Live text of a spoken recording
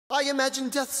I imagine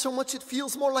death so much it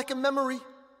feels more like a memory.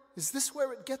 Is this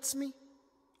where it gets me?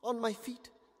 On my feet,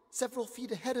 several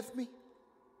feet ahead of me.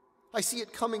 I see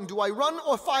it coming. Do I run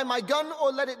or fire my gun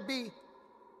or let it be?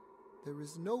 There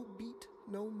is no beat,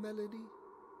 no melody.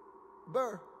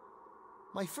 Burr,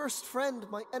 my first friend,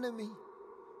 my enemy.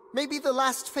 Maybe the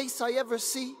last face I ever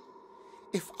see.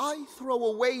 If I throw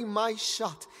away my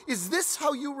shot, is this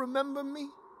how you remember me?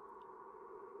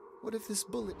 What if this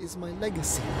bullet is my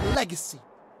legacy? Legacy.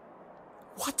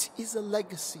 What is a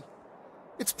legacy?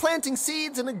 It's planting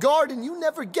seeds in a garden you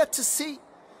never get to see.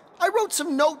 I wrote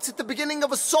some notes at the beginning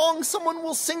of a song someone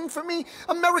will sing for me.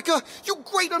 America, you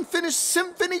great unfinished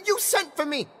symphony you sent for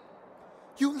me.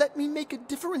 You let me make a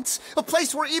difference, a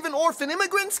place where even orphan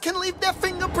immigrants can leave their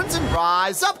fingerprints and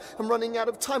rise up. I'm running out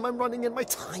of time, I'm running and my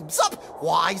time's up.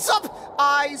 Wise up,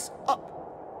 eyes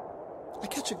up. I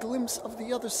catch a glimpse of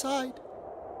the other side.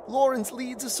 Lawrence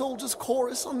leads a soldier's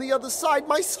chorus on the other side.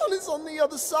 My son is on the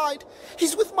other side.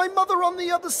 He's with my mother on the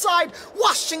other side.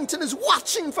 Washington is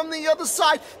watching from the other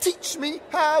side. Teach me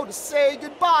how to say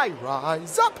goodbye.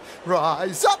 Rise up,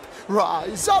 rise up,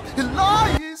 rise up,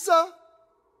 Eliza.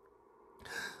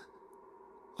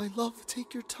 My love,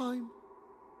 take your time.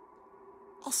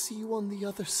 I'll see you on the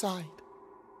other side.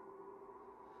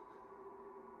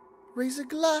 Raise a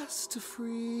glass to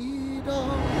freedom.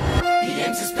 He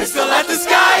aims his pistol at the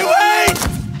sky. Wait!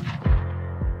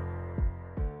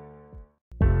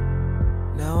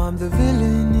 Now I'm the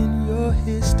villain in your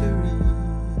history.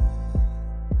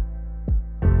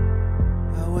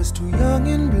 I was too young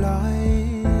and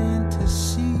blind to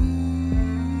see.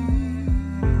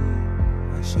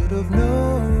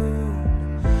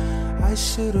 I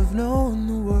should have known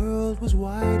the world was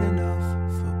wide enough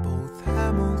for both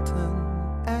Hamilton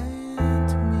and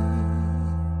me.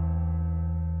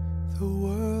 The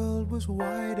world was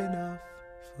wide enough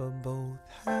for both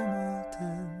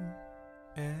Hamilton